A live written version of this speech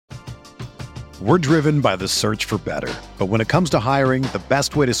We're driven by the search for better. But when it comes to hiring, the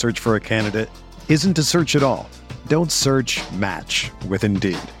best way to search for a candidate isn't to search at all. Don't search, match with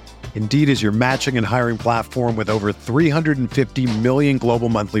Indeed. Indeed is your matching and hiring platform with over 350 million global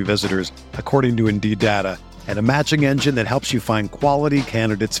monthly visitors, according to Indeed data, and a matching engine that helps you find quality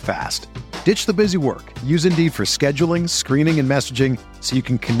candidates fast. Ditch the busy work. Use Indeed for scheduling, screening, and messaging so you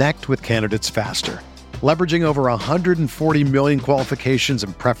can connect with candidates faster. Leveraging over 140 million qualifications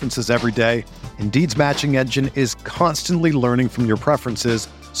and preferences every day, Indeed's matching engine is constantly learning from your preferences,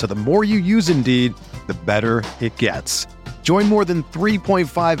 so the more you use Indeed, the better it gets. Join more than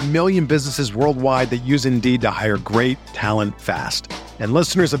 3.5 million businesses worldwide that use Indeed to hire great talent fast. And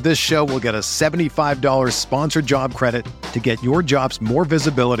listeners of this show will get a $75 sponsored job credit to get your jobs more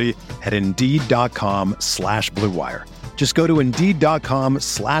visibility at Indeed.com/Blue Wire. Just go to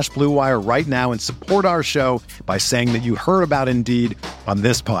Indeed.com/Blue Wire right now and support our show by saying that you heard about Indeed on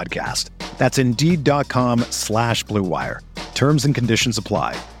this podcast. That's Indeed.com/Blue Wire. Terms and conditions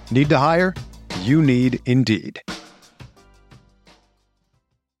apply. Need to hire? You need Indeed.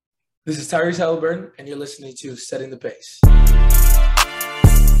 This is Tyrese Halliburton, and you're listening to Setting the Pace.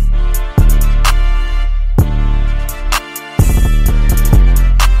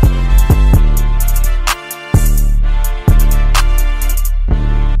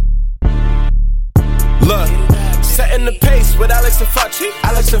 Look, setting the pace with Alex and Facci.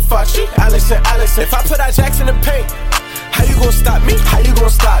 Alex and Facci. Alex and Alex. If I put our jacks in the paint, how you gonna stop me? How you gonna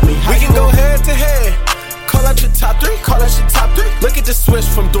stop me? We can go head to head. Call out your top three. Call out your top three. Look at the switch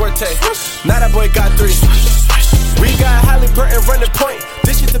from Duarte. Now that boy got three. We got Halliburton running point.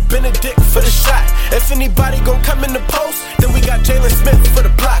 This is the Benedict for the shot. If anybody gon' come in the post, then we got Jalen Smith for the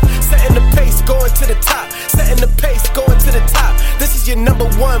block. Setting the pace, going to the top. Setting the pace, going to the top. This is your number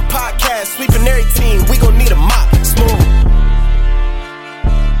one podcast. Sweeping every team. We gon' need a mop. Smooth.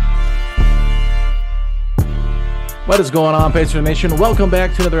 What is going on, Pacer Nation? Welcome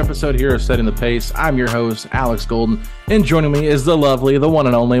back to another episode here of Setting the Pace. I'm your host, Alex Golden, and joining me is the lovely, the one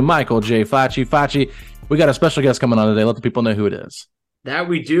and only Michael J. Facci. Facci, we got a special guest coming on today. Let the people know who it is. That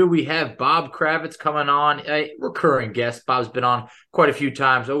we do. We have Bob Kravitz coming on, a recurring guest. Bob's been on quite a few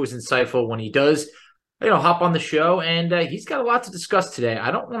times, always insightful when he does, hop on the show, and he's got a lot to discuss today.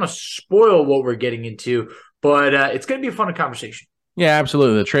 I don't want to spoil what we're getting into, but it's going to be a fun conversation. Yeah,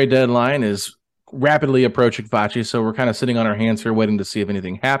 absolutely. The trade deadline is rapidly approaching, Facci, so we're kind of sitting on our hands here waiting to see if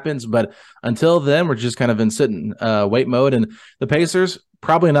anything happens. But until then, we're just kind of in sitting wait mode, and the Pacers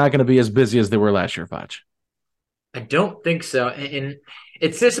probably not going to be as busy as they were last year, Facci. I don't think so. And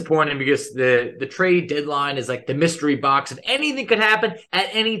it's disappointing because the trade deadline is like the mystery box, and anything could happen at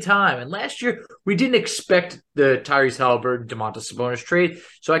any time. And last year, we didn't expect the Tyrese Halliburton, Domantas Sabonis trade.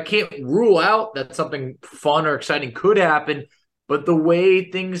 So I can't rule out that something fun or exciting could happen. But the way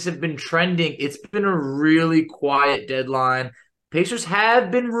things have been trending, it's been a really quiet deadline. Pacers have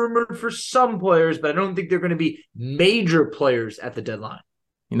been rumored for some players, but I don't think they're going to be major players at the deadline.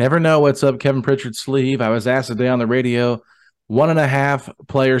 You never know what's up Kevin Pritchard's sleeve. I was asked today on the radio, 1.5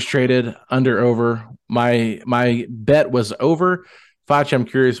 players traded, under, over. My bet was over. Facci, I'm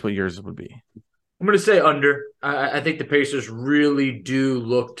curious what yours would be. I'm going to say under. I think the Pacers really do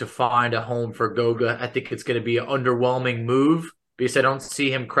look to find a home for Goga. I think it's going to be an underwhelming move because I don't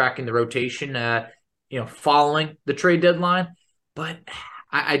see him cracking the rotation, following the trade deadline. But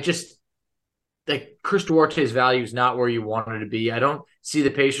I just like Chris Duarte's value is not where you want it to be. I don't see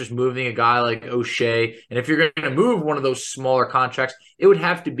the Pacers moving a guy like O'Shea. And if you're going to move one of those smaller contracts, it would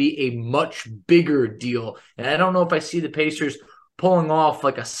have to be a much bigger deal. And I don't know if I see the Pacers pulling off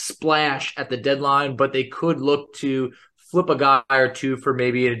like a splash at the deadline, but they could look to flip a guy or two for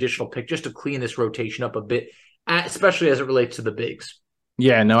maybe an additional pick just to clean this rotation up a bit, especially as it relates to the bigs.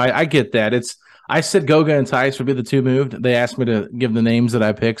 Yeah, no, I get that. I said Goga and Tice would be the two moved. They asked me to give the names that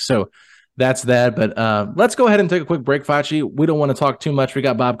I picked, so that's that. But let's go ahead and take a quick break, Facci. We don't want to talk too much. We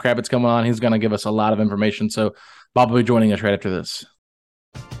got Bob Kravitz coming on. He's going to give us a lot of information, so Bob will be joining us right after this.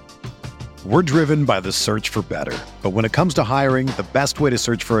 We're driven by the search for better. But when it comes to hiring, the best way to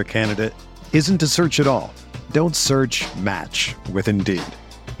search for a candidate isn't to search at all. Don't search, match with Indeed.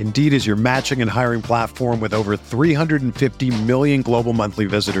 Indeed is your matching and hiring platform with over 350 million global monthly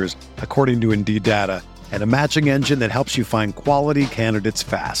visitors, according to Indeed data, and a matching engine that helps you find quality candidates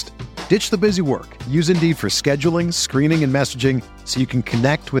fast. Ditch the busy work. Use Indeed for scheduling, screening, and messaging so you can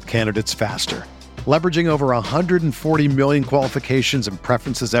connect with candidates faster. Leveraging over 140 million qualifications and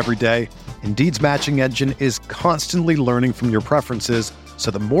preferences every day, Indeed's matching engine is constantly learning from your preferences,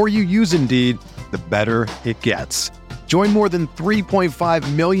 so the more you use Indeed, the better it gets. Join more than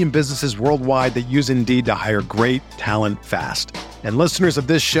 3.5 million businesses worldwide that use Indeed to hire great talent fast. And listeners of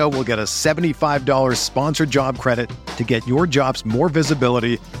this show will get a $75 sponsored job credit to get your jobs more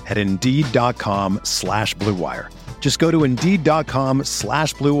visibility at Indeed.com/Blue Wire. Just go to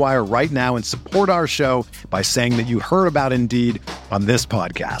Indeed.com/Blue Wire right now and support our show by saying that you heard about Indeed on this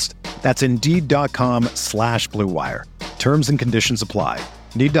podcast. That's Indeed.com/Blue Wire. Terms and conditions apply.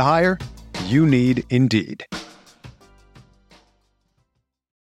 Need to hire? You need Indeed.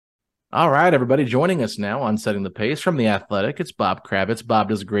 All right, everybody, joining us now on Setting the Pace from The Athletic, it's Bob Kravitz. Bob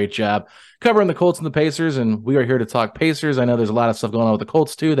does a great job covering the Colts and the Pacers, and we are here to talk Pacers. I know there's a lot of stuff going on with the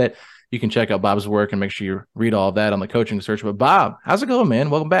Colts, too, that you can check out Bob's work and make sure you read all of that on the coaching search. But, Bob, how's it going, man?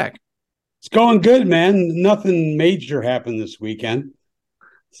 Welcome back. It's going good, man. Nothing major happened this weekend,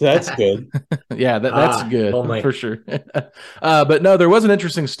 so that's good. Yeah, that's good for sure. But, no, there was an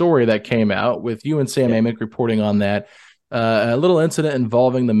interesting story that came out with you and Sam Amick reporting on that. A little incident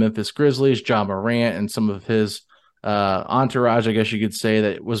involving the Memphis Grizzlies, Ja Morant, and some of his entourage, I guess you could say,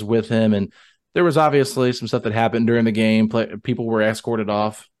 that was with him. And there was obviously some stuff that happened during the game. People were escorted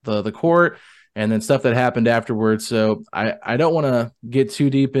off the court, and then stuff that happened afterwards. So I don't want to get too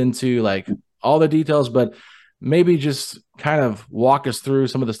deep into like all the details, but maybe just kind of walk us through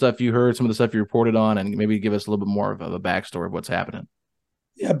some of the stuff you heard, some of the stuff you reported on, and maybe give us a little bit more of a backstory of what's happening.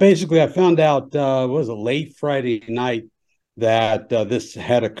 Yeah, basically, I found out was a late Friday night that this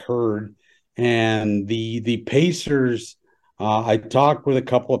had occurred, and the Pacers. I talked with a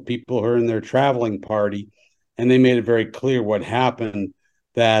couple of people who are in their traveling party, and they made it very clear what happened.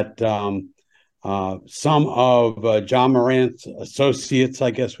 That some of Ja Morant's associates,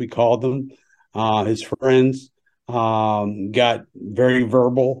 I guess we called them, his friends, got very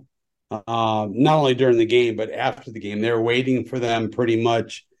verbal. Not only during the game, but after the game. They were waiting for them pretty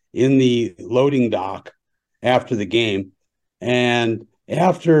much in the loading dock after the game. And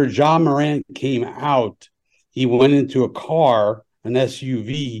after Ja Morant came out, he went into a car, an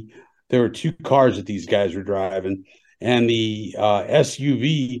SUV. There were two cars that these guys were driving, and the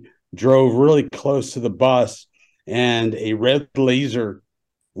SUV drove really close to the bus, and a red laser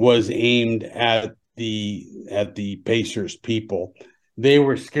was aimed at the Pacers people. They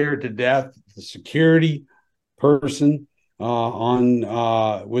were scared to death. The security person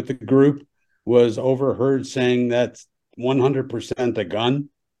with the group was overheard saying that's 100% a gun.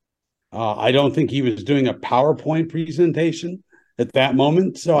 I don't think he was doing a PowerPoint presentation at that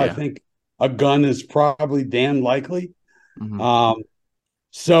moment, so yeah. I think a gun is probably damn likely. Mm-hmm.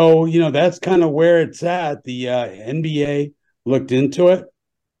 So, that's kind of where it's at. The NBA looked into it.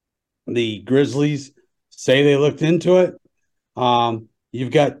 The Grizzlies say they looked into it.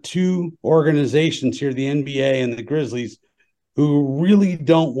 You've got two organizations here, the NBA and the Grizzlies, who really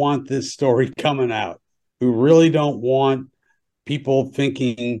don't want this story coming out, who really don't want people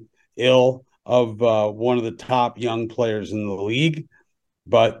thinking ill of one of the top young players in the league.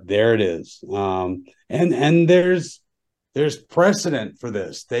 But there it is. And there's precedent for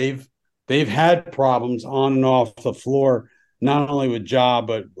this. They've had problems on and off the floor, not only with Ja,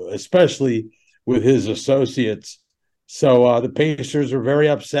 but especially with his associates. So the Pacers are very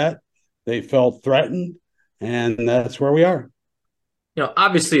upset. They felt threatened, and that's where we are.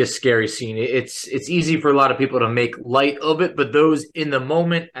 Obviously a scary scene. It's easy for a lot of people to make light of it, but those in the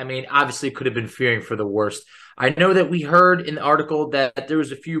moment, obviously could have been fearing for the worst. I know that we heard in the article that there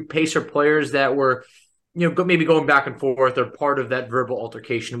was a few Pacer players that were, maybe going back and forth or part of that verbal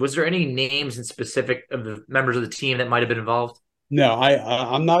altercation. Was there any names in specific of the members of the team that might have been involved? No,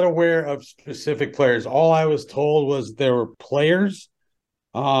 I'm not aware of specific players. All I was told was there were players,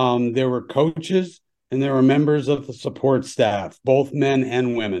 there were coaches, and there were members of the support staff, both men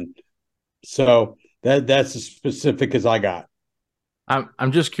and women. So that's as specific as I got.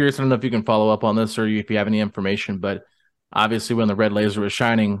 I'm just curious. I don't know if you can follow up on this or if you have any information, but obviously when the red laser was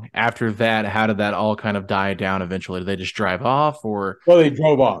shining, after that, how did that all kind of die down eventually? Did they just drive off or? Well, they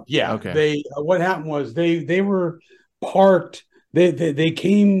drove off. Yeah. Okay. What happened was they were parked. They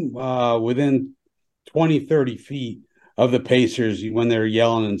came within 20, 30 feet of the Pacers when they were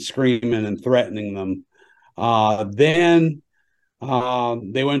yelling and screaming and threatening them. Then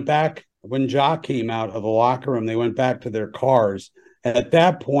they went back when Ja came out of the locker room. They went back to their cars. At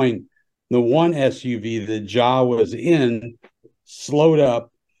that point, the one SUV that Ja was in slowed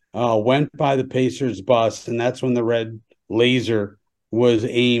up, went by the Pacers bus, and that's when the red laser was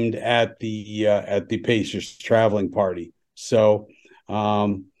aimed at the Pacers traveling party. So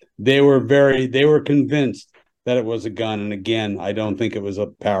they were convinced that it was a gun. And again, I don't think it was a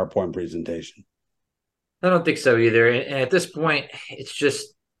PowerPoint presentation. I don't think so either. And at this point, it's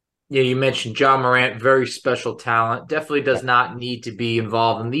just, you mentioned Ja Morant, very special talent, definitely does not need to be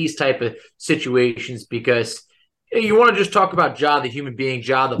involved in these type of situations because you want to just talk about Ja, the human being,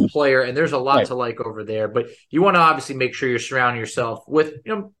 Ja, the player, and there's a lot to like over there. But you want to obviously make sure you're surrounding yourself with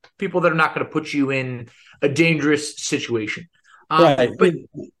people that are not going to put you in a dangerous situation. Right. But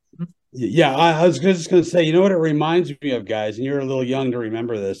yeah, I was just going to say, you know what it reminds me of, guys, and you're a little young to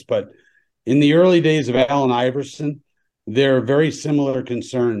remember this, but in the early days of Allen Iverson, there are very similar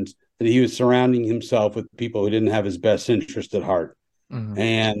concerns that he was surrounding himself with people who didn't have his best interest at heart.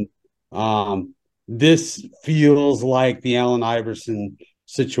 Mm-hmm. And this feels like the Allen Iverson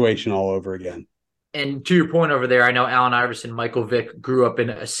situation all over again. And to your point over there, I know Allen Iverson, Michael Vick grew up in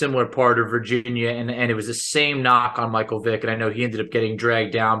a similar part of Virginia, and it was the same knock on Michael Vick. And I know he ended up getting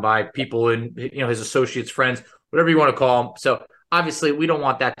dragged down by people and his associates, friends, whatever you want to call them. So obviously, we don't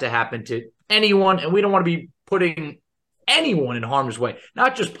want that to happen to anyone, and we don't want to be putting anyone in harm's way.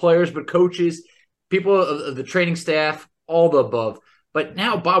 Not just players, but coaches, people of the training staff, all the above. But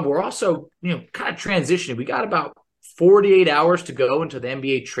now, Bob, we're also kind of transitioning. We got about 48 hours to go into the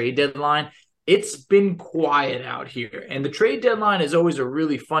NBA trade deadline. It's been quiet out here, and the trade deadline is always a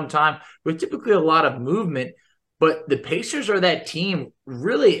really fun time with typically a lot of movement. But the Pacers are that team,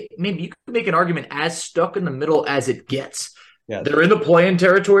 really, maybe you could make an argument, as stuck in the middle as it gets. Yes. They're in the play-in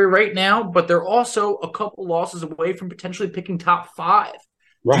territory right now, but they're also a couple losses away from potentially picking top 5.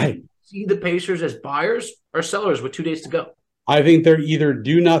 Right. Do you see the Pacers as buyers or sellers with 2 days to go? I think they're either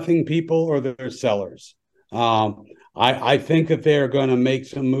do-nothing people or they're sellers. I think that they're going to make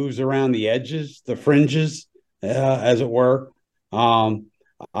some moves around the edges, the fringes, as it were.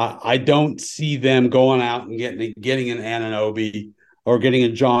 I don't see them going out and getting an Anunoby or getting a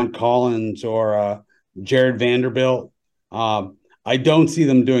John Collins or Jared Vanderbilt. I don't see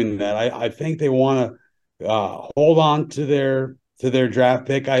them doing that. I think they want to hold on to their draft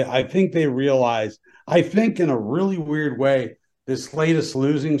pick. I think they realize, I think in a really weird way, this latest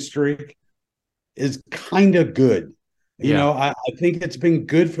losing streak is kind of good. You know, I think it's been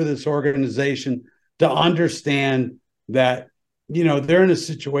good for this organization to understand that, they're in a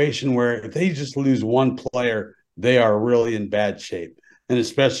situation where if they just lose one player, they are really in bad shape. And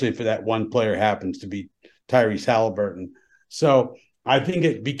especially if that one player happens to be Tyrese Halliburton. So I think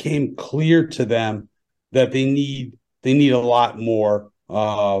it became clear to them that they need a lot more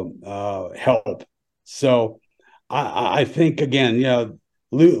help. So I think, again,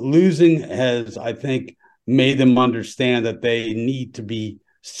 losing has, I think, made them understand that they need to be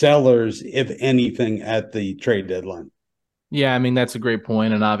sellers, if anything, at the trade deadline. Yeah, I mean, that's a great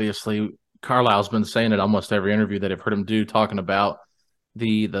point. And obviously, Carlisle's been saying it almost every interview that I've heard him do, talking about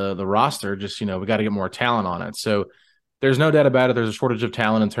the roster. Just, we got to get more talent on it. So there's no doubt about it. There's a shortage of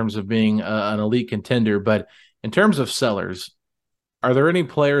talent in terms of being an elite contender. But in terms of sellers, are there any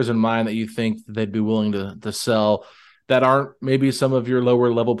players in mind that you think they'd be willing to sell that aren't maybe some of your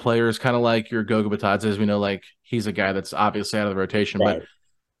lower level players, kind of like your Goga Bitadze? We know, like, he's a guy that's obviously out of the rotation, right, but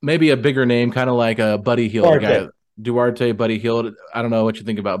maybe a bigger name, kind of like a Buddy Hield guy. Duarte, Buddy Hield. I don't know what you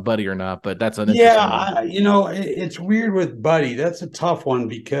think about Buddy or not, but that's an interesting one. It's weird with Buddy. That's a tough one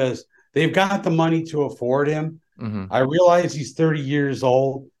because they've got the money to afford him. Mm-hmm. I realize he's 30 years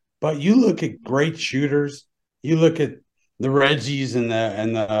old, but you look at great shooters. You look at the Reggies and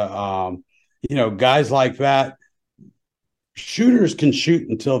the guys like that. Shooters can shoot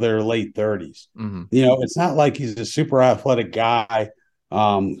until their late 30s. Mm-hmm. It's not like he's a super athletic guy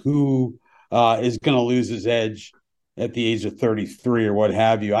who is going to lose his edge at the age of 33 or what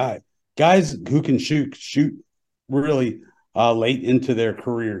have you. Guys who can shoot really late into their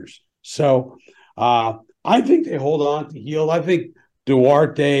careers. So I think they hold on to Hield. I think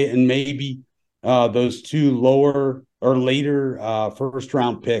Duarte and maybe those two lower or later first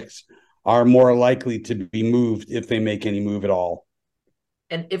round picks are more likely to be moved if they make any move at all.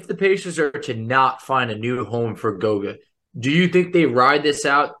 And if the Pacers are to not find a new home for Goga, do you think they ride this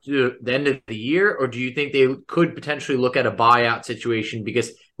out to the end of the year, or do you think they could potentially look at a buyout situation?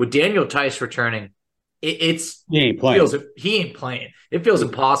 Because with Daniel Theis returning, he ain't playing. It feels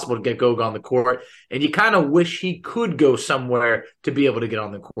impossible to get Goga on the court, and you kind of wish he could go somewhere to be able to get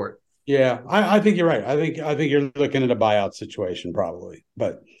on the court. Yeah, I think you're right. I think you're looking at a buyout situation probably,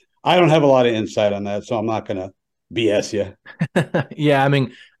 but I don't have a lot of insight on that, so I'm not going to BS you. Yeah, I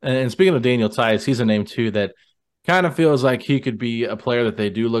mean, and speaking of Daniel Theis, he's a name too that kind of feels like he could be a player that they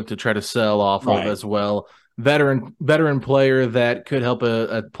do look to try to sell off of as well. Veteran player that could help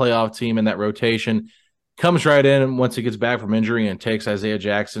a playoff team in that rotation. Comes right in once he gets back from injury and takes Isaiah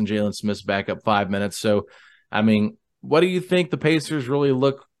Jackson, Jalen Smith's back up 5 minutes. So, I mean, what do you think the Pacers really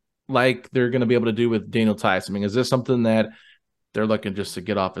look like they're going to be able to do with Daniel Theis? I mean, is this something that they're looking just to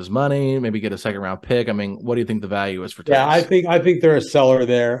get off his money, maybe get a second-round pick? I mean, what do you think the value is for Theis? Yeah, I think they're a seller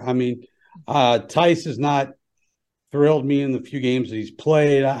there. I mean, Theis is not thrilled me in the few games that he's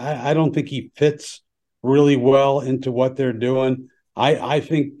played. I don't think he fits really well into what they're doing. I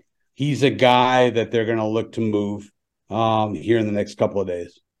think he's a guy that they're going to look to move here in the next couple of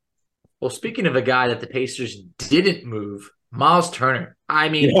days. Well, speaking of a guy that the Pacers didn't move, Miles Turner. I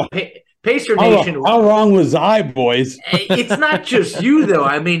mean, Yeah. Pacer Nation. How wrong was I, boys? It's not just you, though.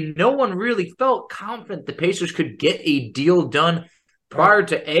 I mean, no one really felt confident the Pacers could get a deal done prior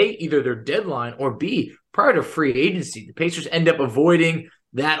to A, either their deadline, or B, prior to free agency. The Pacers end up avoiding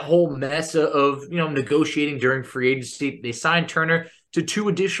that whole mess of negotiating during free agency. They signed Turner to 2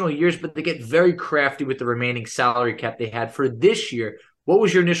 additional years, but they get very crafty with the remaining salary cap they had for this year. What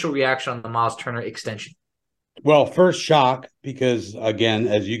was your initial reaction on the Miles Turner extension? Well, first shock, because again,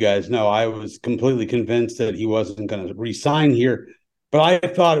 as you guys know, I was completely convinced that he wasn't going to re-sign here, but I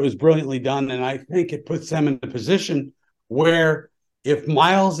thought it was brilliantly done. And I think it puts them in a position where if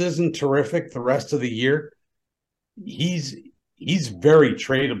Miles isn't terrific the rest of the year, he's very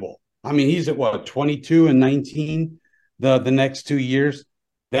tradable. I mean, he's at what, 22 and 19 the next 2 years.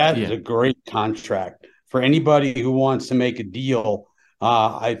 That is a great contract for anybody who wants to make a deal.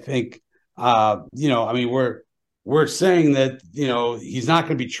 I think, I mean, we're saying that, he's not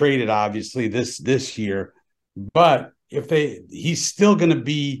going to be traded, obviously, this year, but he's still going to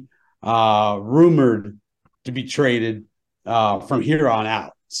be rumored to be traded from here on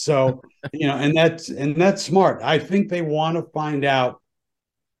out. So, and that's smart. I think they want to find out,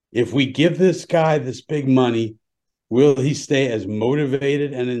 if we give this guy this big money, will he stay as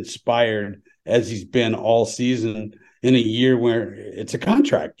motivated and inspired as he's been all season in a year where it's a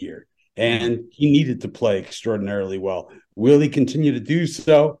contract year and he needed to play extraordinarily well? Will he continue to do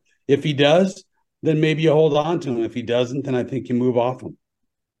so? If he does, then maybe you hold on to him. If he doesn't, then I think you move off him.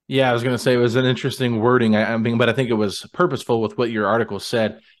 Yeah, I was going to say it was an interesting wording. But I think it was purposeful with what your article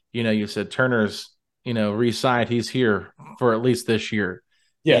said. You said Turner's, re-signed. He's here for at least this year.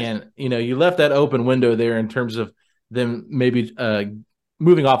 Yeah. And, you left that open window there in terms of them maybe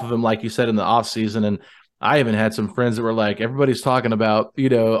moving off of him, like you said, in the offseason. And I even had some friends that were like, everybody's talking about,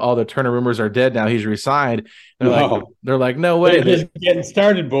 all the Turner rumors are dead now. He's re-signed. They're like, no way. They're just getting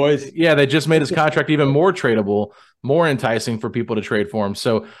started, boys. Yeah, they just made his contract even more tradable, more enticing for people to trade for him.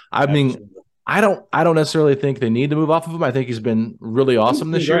 So, I mean, I don't necessarily think they need to move off of him. I think he's been really awesome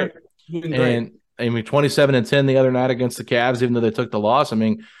this year. And I mean, 27-10 the other night against the Cavs, even though they took the loss. I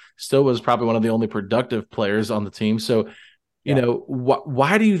mean, still was probably one of the only productive players on the team. So,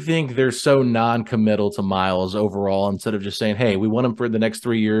 why do you think they're so non-committal to Miles overall instead of just saying, hey, we want him for the next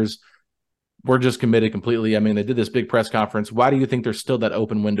 3 years? We're just committed completely. I mean, they did this big press conference. Why do you think there's still that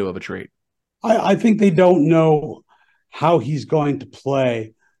open window of a trade? I think they don't know how he's going to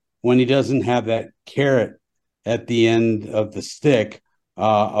play when he doesn't have that carrot at the end of the stick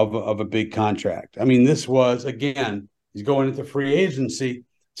of a big contract. I mean, this was, again, he's going into free agency.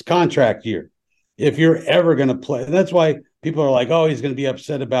 It's contract year. If you're ever going to play, and that's why people are like, oh, he's going to be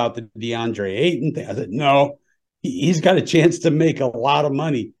upset about the DeAndre Ayton thing. I said, no, he's got a chance to make a lot of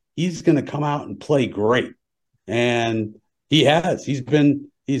money. He's going to come out and play great. And he has. He's been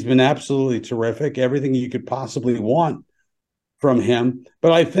absolutely terrific. Everything you could possibly want from him.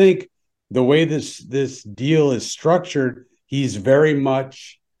 But I think the way this deal is structured, he's very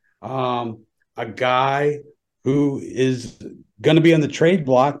much a guy who is going to be on the trade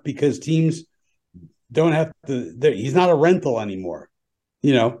block because teams don't have to. He's not a rental anymore.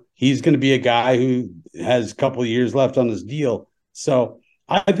 He's going to be a guy who has a couple of years left on his deal. So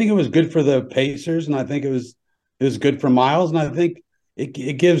I think it was good for the Pacers, and I think it was good for Miles, and I think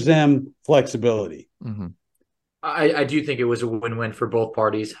it gives them flexibility. Mm-hmm. I do think it was a win-win for both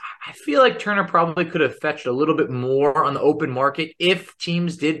parties. I feel like Turner probably could have fetched a little bit more on the open market if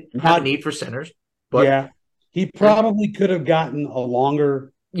teams did have a need for centers. But yeah, he probably could have gotten a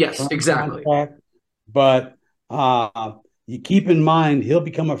longer exactly. contract, but you keep in mind he'll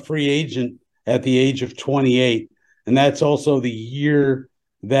become a free agent at the age of 28, and that's also the year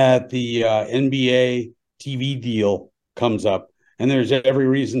that the NBA TV deal comes up. And there's every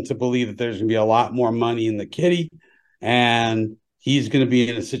reason to believe that there's going to be a lot more money in the kitty, and he's going to be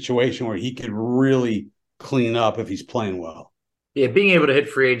in a situation where he could really clean up if he's playing well. Yeah, being able to hit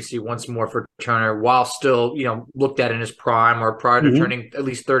free agency once more for Turner while still, looked at in his prime or prior to turning at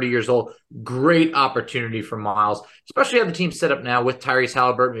least 30 years old, great opportunity for Miles, especially how the team's set up now with Tyrese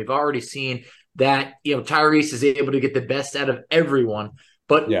Halliburton. We've already seen that, Tyrese is able to get the best out of everyone.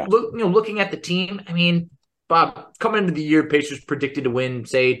 But looking at the team, I mean, Bob, coming into the year, Pacers predicted to win,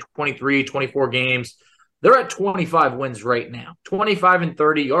 say, 23, 24 games. They're at 25 wins right now.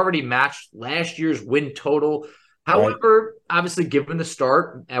 25-30. You already matched last year's win total. However, obviously, given the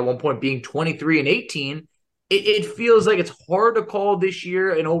start, at one point being 23-18, it feels like it's hard to call this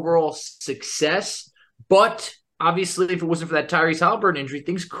year an overall success, but obviously if it wasn't for that Tyrese Haliburton injury,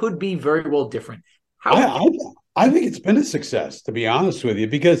 things could be very well different. I think it's been a success, to be honest with you,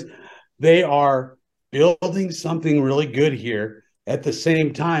 because they are building something really good here. At the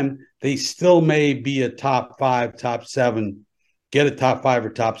same time, they still may be a top 5, top 7, get a top 5 or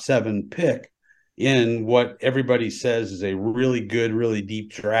top 7 pick in what everybody says is a really good, really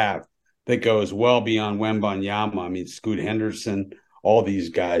deep draft that goes well beyond Wembanyama. I mean, Scoot Henderson, all these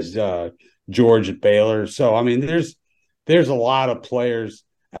guys, George at Baylor. So, I mean, there's a lot of players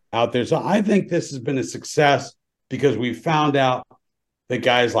out there. So I think this has been a success because we found out that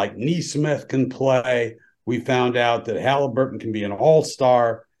guys like Nesmith can play. We found out that Haliburton can be an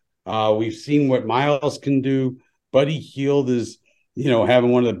all-star. We've seen what Miles can do. Buddy Hield is,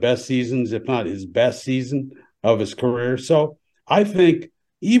 having one of the best seasons, if not his best season of his career. So I think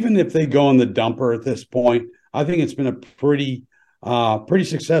even if they go in the dumper at this point, I think it's been a pretty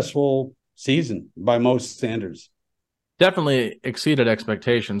successful season by most standards. Definitely exceeded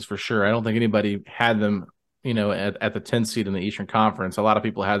expectations for sure. I don't think anybody had them, at the 10th seed in the Eastern Conference. A lot of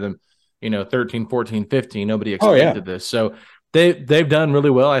people had them, 13, 14, 15. Nobody expected this. So they've done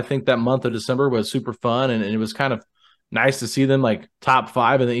really well. I think that month of December was super fun, and it was kind of nice to see them like top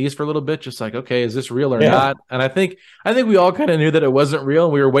 5 in the East for a little bit. Just like, okay, is this real or not? And I think we all kind of knew that it wasn't real,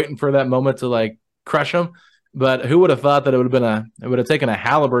 and we were waiting for that moment to like crush them. But who would have thought that it would have taken a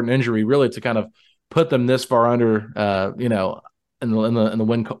Haliburton injury really to kind of put them this far under, in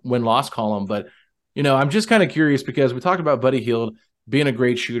the win-loss column. But, I'm just kind of curious because we talked about Buddy Hield being a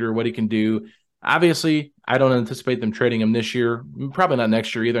great shooter, what he can do. Obviously, I don't anticipate them trading him this year, probably not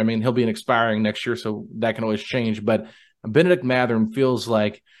next year either. I mean, he'll be expiring next year, so that can always change. But Bennedict Mathurin feels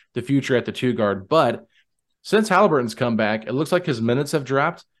like the future at the 2 guard. But since Haliburton's come back, it looks like his minutes have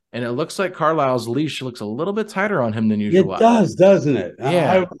dropped, and it looks like Carlisle's leash looks a little bit tighter on him than usual. It does, doesn't it?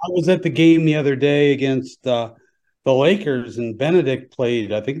 Yeah. I was at the game the other day against the Lakers, and Bennedict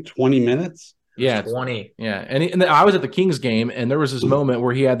played, I think, 20 minutes. Yeah, 20. Yeah, and I was at the Kings game, and there was this moment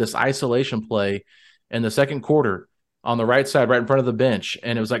where he had this isolation play in the second quarter on the right side, right in front of the bench,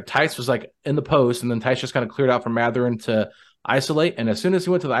 and it was like Tice was like in the post, and then Tice just kind of cleared out for Mathurin to isolate, and as soon as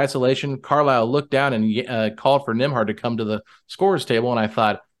he went to the isolation, Carlisle looked down and called for Nembhard to come to the scorer's table, and I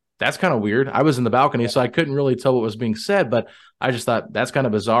thought, that's kind of weird. I was in the balcony, so I couldn't really tell what was being said, but I just thought that's kind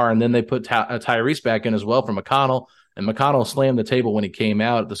of bizarre, and then they put Tyrese back in as well for McConnell, and McConnell slammed the table when he came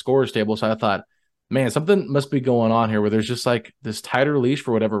out at the scorer's table, so I thought, man, something must be going on here where there's just like this tighter leash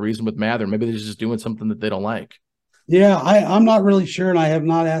for whatever reason with Mather. Maybe they're just doing something that they don't like. Yeah, I'm not really sure, and I have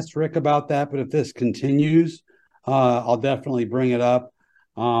not asked Rick about that, but if this continues, I'll definitely bring it up.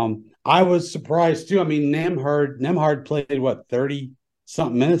 I was surprised, too. I mean, Nembhard played,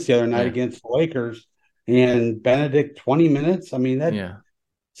 30-something minutes the other night against the Lakers, and Bennedict 20 minutes. I mean,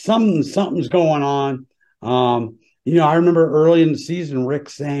 something's going on. I remember early in the season, Rick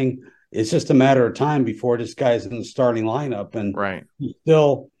saying, it's just a matter of time before this guy's in the starting lineup, and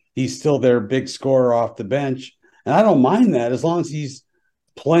he's still their big scorer off the bench, and I don't mind that as long as he's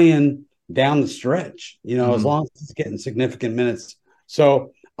playing down the stretch. As long as he's getting significant minutes.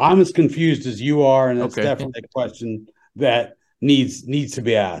 So I'm as confused as you are, and that's definitely a question that needs to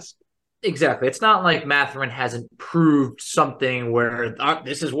be asked. Exactly. It's not like Mathurin hasn't proved something where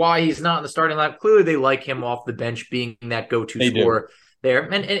this is why he's not in the starting lineup. Clearly, they like him off the bench being that go-to scorer. There,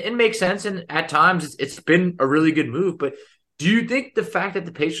 and it makes sense, and at times it's been a really good move. But do you think the fact that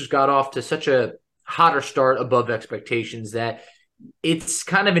the Pacers got off to such a hotter start above expectations that it's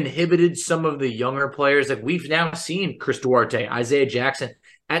kind of inhibited some of the younger players? Like we've now seen Chris Duarte, Isaiah Jackson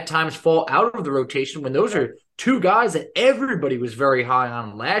at times fall out of the rotation when those are 2 guys that everybody was very high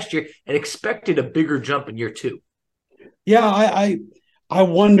on last year and expected a bigger jump in year 2. Yeah, I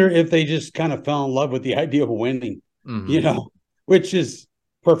wonder if they just kind of fell in love with the idea of winning, which is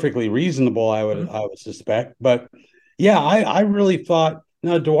perfectly reasonable, I would suspect. But yeah, I really thought,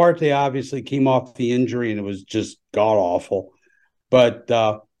 Duarte obviously came off the injury and it was just god awful. But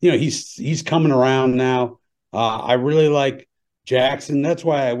he's coming around now. I really like Jackson. That's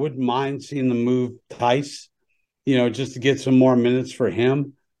why I wouldn't mind seeing them move Tice, just to get some more minutes for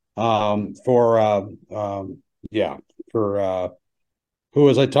him. Who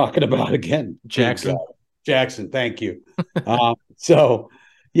was I talking about again? Jackson. Jackson, thank you.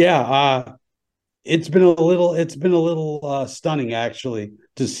 It's been a little stunning actually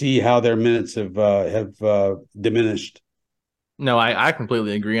to see how their minutes have diminished. No, I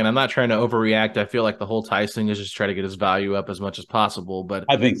completely agree, and I'm not trying to overreact. I feel like the whole Tice thing is just try to get his value up as much as possible. But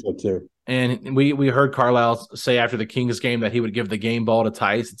I think so too. And we heard Carlisle say after the Kings game that he would give the game ball to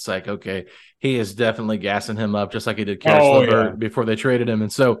Tice. It's like, okay, he is definitely gassing him up, just like he did Karis LeVert before they traded him.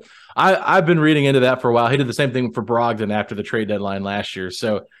 And so I've been reading into that for a while. He did the same thing for Brogdon after the trade deadline last year.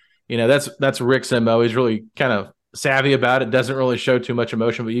 So, that's Rick's MO. He's really kind of savvy about it. Doesn't really show too much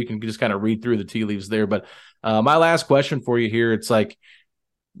emotion, but you can just kind of read through the tea leaves there. But my last question for you here, it's like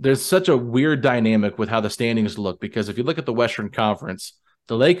there's such a weird dynamic with how the standings look, because if you look at the Western Conference,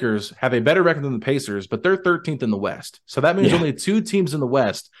 the Lakers have a better record than the Pacers, but they're 13th in the West. So that means only 2 teams in the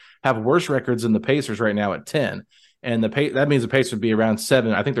West have worse records than the Pacers right now at 10. And that means the Pacers would be around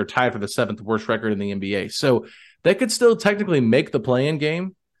 7. I think they're tied for the 7th worst record in the NBA. So they could still technically make the play-in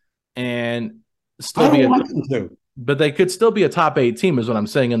game and still but they could still be a top 8 team is what I'm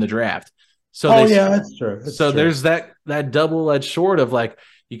saying in the draft. So that's true. There's that double-edged sword of like,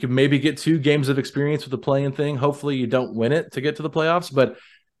 you could maybe get 2 games of experience with the play-in thing. Hopefully you don't win it to get to the playoffs, but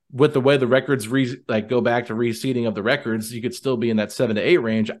with the way the records go back to reseeding of the records, you could still be in that 7 to 8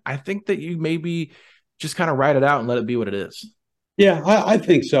 range. I think that you maybe just kind of ride it out and let it be what it is. Yeah, I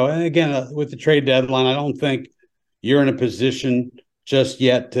think so. And again, with the trade deadline, I don't think you're in a position just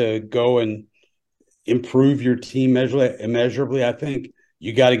yet to go and improve your team immeasurably. I think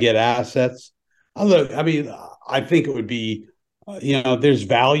you got to get assets. I think it would be, there's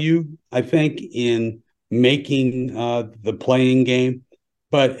value, I think, in making the playing game.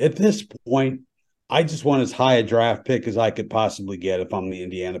 But at this point, I just want as high a draft pick as I could possibly get if I'm the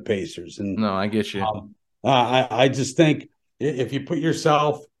Indiana Pacers. And no, I get you. I just think if you put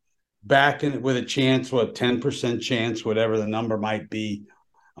yourself back in with a chance, 10% chance, whatever the number might be,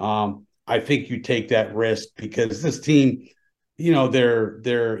 I think you take that risk, because this team,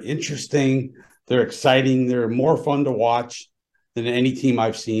 they're interesting, they're exciting, they're more fun to watch than any team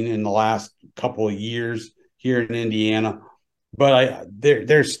I've seen in the last couple of years here in Indiana. But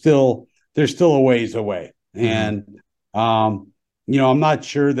they're still a ways away, and I'm not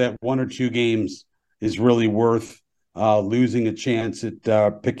sure that 1 or 2 games is really worth losing a chance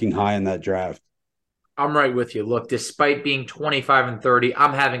at picking high in that draft. I'm right with you. Look, despite being 25-30,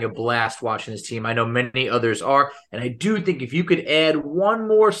 I'm having a blast watching this team. I know many others are, and I do think if you could add one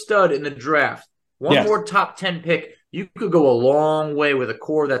more stud in the draft, one more top 10 pick, you could go a long way with a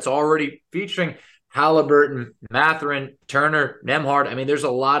core that's already featuring Halliburton, Mathurin, Turner, Nembhard. I mean, there's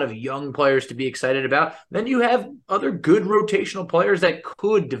a lot of young players to be excited about. Then you have other good rotational players that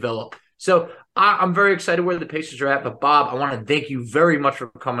could develop. So I'm very excited where the Pacers are at. But, Bob, I want to thank you very much for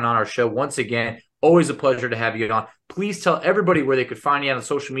coming on our show once again. Always a pleasure to have you on. Please tell everybody where they could find you on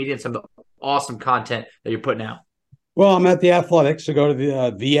social media and some of the awesome content that you're putting out. Well, I'm at The Athletic, so go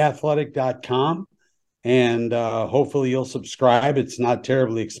to theathletic.com, and hopefully you'll subscribe. It's not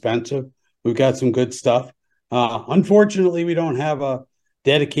terribly expensive. We've got some good stuff. Unfortunately, we don't have a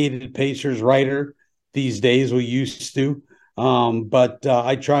dedicated Pacers writer these days. We used to, but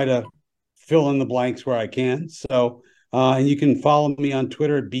I try to fill in the blanks where I can. So, and you can follow me on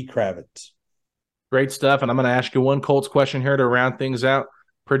Twitter at BKravitz. Great stuff. And I'm going to ask you one Colts question here to round things out.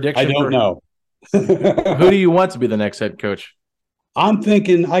 Prediction. I don't know. Who do you want to be the next head coach? I'm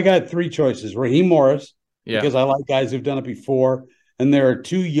thinking I got 3 choices. Raheem Morris, because I like guys who've done it before. And there are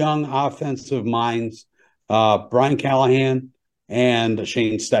 2 young offensive minds, Brian Callahan and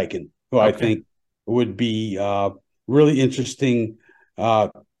Shane Steichen, who I think would be really interesting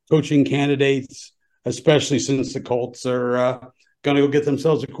coaching candidates, especially since the Colts are going to go get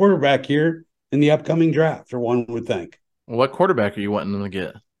themselves a quarterback here in the upcoming draft, or one would think. What quarterback are you wanting them to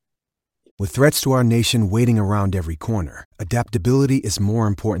get? With threats to our nation waiting around every corner, adaptability is more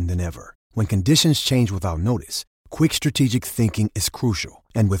important than ever. When conditions change without notice, quick strategic thinking is crucial.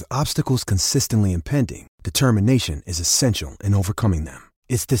 And with obstacles consistently impending, determination is essential in overcoming them.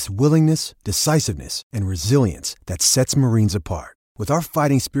 It's this willingness, decisiveness, and resilience that sets Marines apart. With our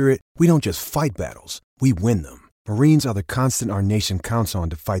fighting spirit, we don't just fight battles, we win them. Marines are the constant our nation counts on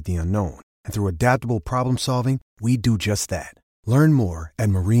to fight the unknown. And through adaptable problem solving, we do just that. Learn more at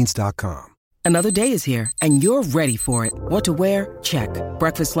marines.com. Another day is here, and you're ready for it. What to wear? Check.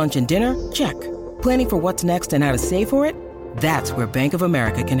 Breakfast, lunch, and dinner? Check. Planning for what's next and how to save for it? That's where Bank of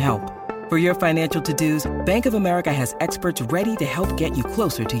America can help. For your financial to-dos, Bank of America has experts ready to help get you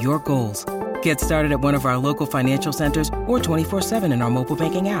closer to your goals. Get started at one of our local financial centers or 24/7 in our mobile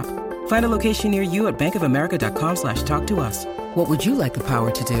banking app. Find a location near you at bankofamerica.com/talktous. What would you like the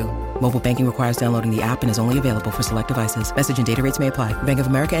power to do? Mobile banking requires downloading the app and is only available for select devices. Message and data rates may apply. Bank of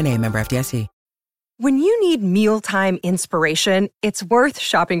America NA, member FDIC. When you need mealtime inspiration, it's worth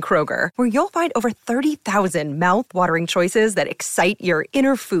shopping Kroger, where you'll find over 30,000 mouth-watering choices that excite your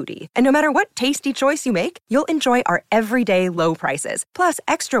inner foodie. And no matter what tasty choice you make, you'll enjoy our everyday low prices, plus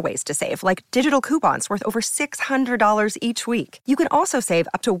extra ways to save, like digital coupons worth over $600 each week. You can also save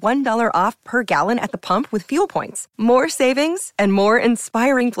up to $1 off per gallon at the pump with fuel points. More savings and more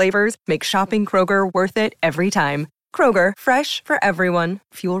inspiring flavors make shopping Kroger worth it every time. Kroger, fresh for everyone.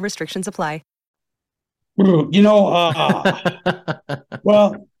 Fuel restrictions apply. Well,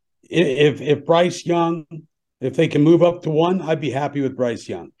 if Bryce Young, if they can move up to 1, I'd be happy with Bryce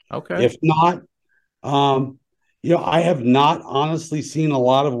Young. Okay. If not, I have not honestly seen a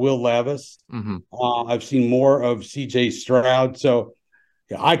lot of Will Levis. I've seen more of CJ Stroud. So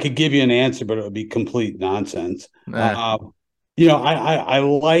I could give you an answer, but it would be complete nonsense. I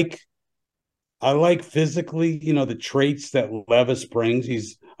like physically, the traits that Levis brings.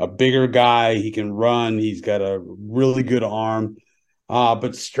 He's a bigger guy. He can run. He's got a really good arm.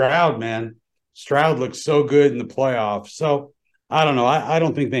 But Stroud looks so good in the playoffs. So I don't know. I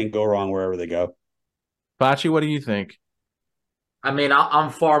don't think they can go wrong wherever they go. Facci, what do you think? I mean,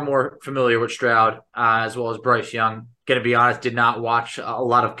 I'm far more familiar with Stroud as well as Bryce Young. Going to be honest, did not watch a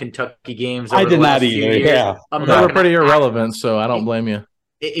lot of Kentucky games. I did not either. Yeah, they were pretty irrelevant, so I don't blame you.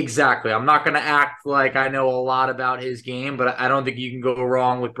 Exactly. I'm not going to act like I know a lot about his game, but I don't think you can go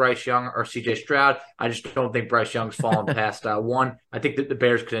wrong with Bryce Young or CJ Stroud. I just don't think Bryce Young's fallen past 1. I think that the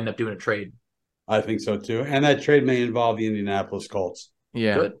Bears could end up doing a trade. I think so too. And that trade may involve the Indianapolis Colts.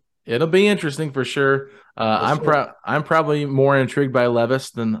 Yeah. Good. It'll be interesting for sure. I'm probably more intrigued by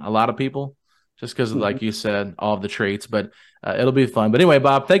Levis than a lot of people, just because, like you said, all of the traits. But it'll be fun. But anyway,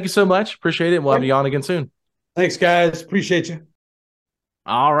 Bob, thank you so much. Appreciate it. We'll have you on again soon. Thanks, guys. Appreciate you.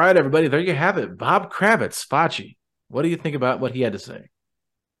 All right, everybody. There you have it. Bob Kravitz, Facci. What do you think about what he had to say?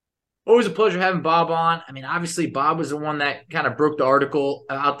 Always a pleasure having Bob on. I mean, obviously, Bob was the one that kind of broke the article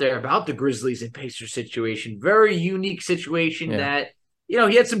out there about the Grizzlies and Pacers situation. Very unique situation that, he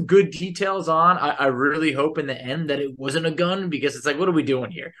had some good details on. I really hope in the end that it wasn't a gun, because it's like, what are we doing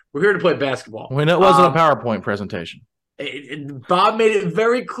here? We're here to play basketball. We know it wasn't a PowerPoint presentation. Bob made it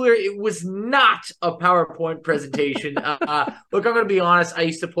very clear it was not a PowerPoint presentation. Look, I'm going to be honest. I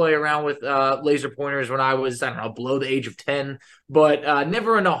used to play around with laser pointers when I was, below the age of 10, but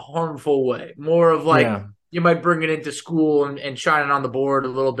never in a harmful way. More of like you might bring it into school and shine it on the board a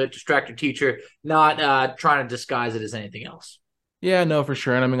little bit, distract your teacher, not trying to disguise it as anything else. Yeah, no, for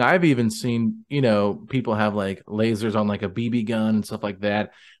sure. And I mean, I've even seen, people have like lasers on like a BB gun and stuff like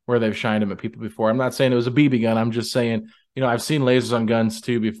that, where they've shined them at people before. I'm not saying it was a BB gun. I'm just saying, I've seen lasers on guns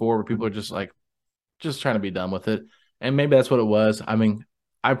too before, where people are just trying to be done with it. And maybe that's what it was. I mean,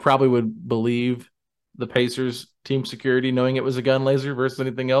 I probably would believe the Pacers team security knowing it was a gun laser versus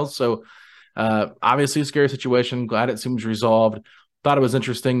anything else. So obviously a scary situation. Glad it seems resolved. Thought it was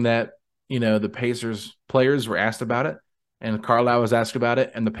interesting that, the Pacers players were asked about it, and Carlisle was asked about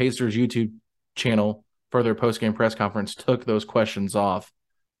it, and the Pacers YouTube channel for their post-game press conference took those questions off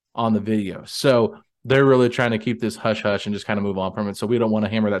on the video. So they're really trying to keep this hush-hush and just kind of move on from it. So we don't want to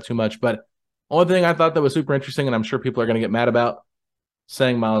hammer that too much. But only thing I thought that was super interesting, and I'm sure people are going to get mad about,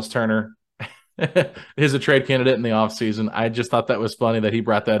 saying Miles Turner is a trade candidate in the offseason. I just thought that was funny that he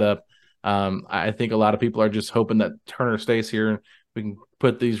brought that up. I think a lot of people are just hoping that Turner stays here and we can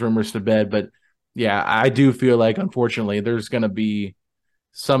put these rumors to bed. But yeah, I do feel like, unfortunately, there's going to be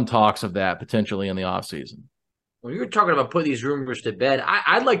some talks of that potentially in the offseason. When you're talking about putting these rumors to bed,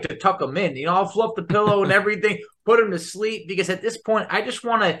 I'd like to tuck them in. I'll fluff the pillow and everything, put them to sleep, because at this point, I just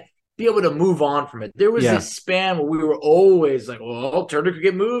want to be able to move on from it. There was this span where we were always like, well, Turner could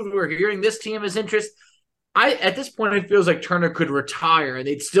get moved. We're hearing this team has interest. At this point, it feels like Turner could retire and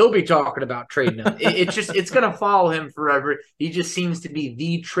they'd still be talking about trading him. It's going to follow him forever. He just seems to be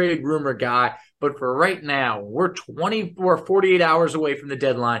the trade rumor guy. But for right now, we're 48 hours away from the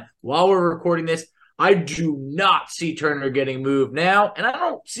deadline. While we're recording this, I do not see Turner getting moved now, and I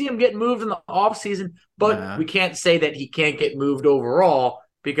don't see him getting moved in the offseason, but we can't say that he can't get moved overall,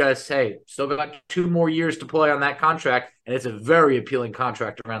 because, hey, still got 2 more years to play on that contract, and it's a very appealing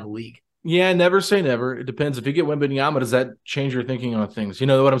contract around the league. Yeah, never say never. It depends. If you get Wembanyama, does that change your thinking on things? You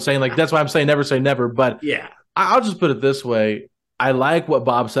know what I'm saying? Like, that's why I'm saying never say never. But yeah, I'll just put it this way. I like what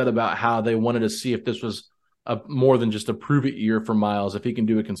Bob said about how they wanted to see if this was more than just a prove-it year for Miles. If he can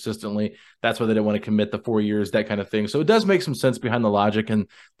do it consistently, that's why they didn't want to commit the 4 years, that kind of thing. So it does make some sense behind the logic, and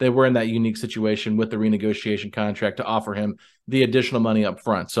they were in that unique situation with the renegotiation contract to offer him the additional money up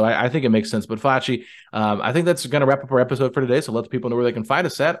front. So I think it makes sense. But Facci, I think that's going to wrap up our episode for today. So let the people know where they can find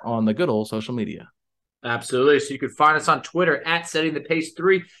us at on the good old social media. Absolutely. So you can find us on Twitter at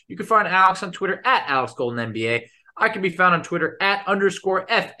SettingThePace3. You can find Alex on Twitter at AlexGoldenNBA. I can be found on Twitter at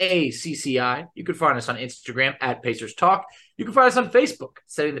 _FACCI. You can find us on Instagram at Pacers Talk. You can find us on Facebook,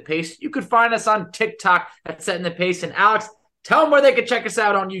 Setting the Pace. You can find us on TikTok at Setting the Pace. And Alex, tell them where they can check us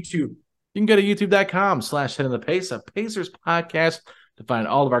out on YouTube. You can go to youtube.com/settingthepace, a Pacers podcast, to find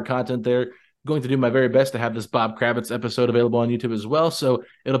all of our content there. I'm going to do my very best to have this Bob Kravitz episode available on YouTube as well, so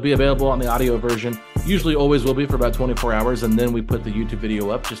it'll be available on the audio version. Usually always will be for about 24 hours, and then we put the YouTube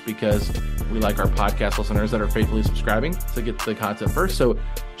video up just because we like our podcast listeners that are faithfully subscribing to get the content first, so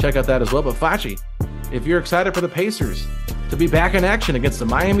check out that as well. But Facci, if you're excited for the Pacers to be back in action against the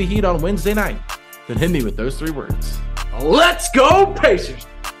Miami Heat on Wednesday night, then hit me with those 3 words. Let's go, Pacers!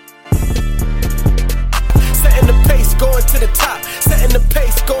 Setting the pace, going to the top. Setting the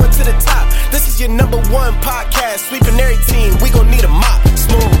pace, going to the top. This is your #1 podcast. Sweeping every team. We gon' need a mop.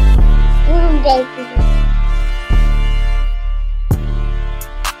 Smooth.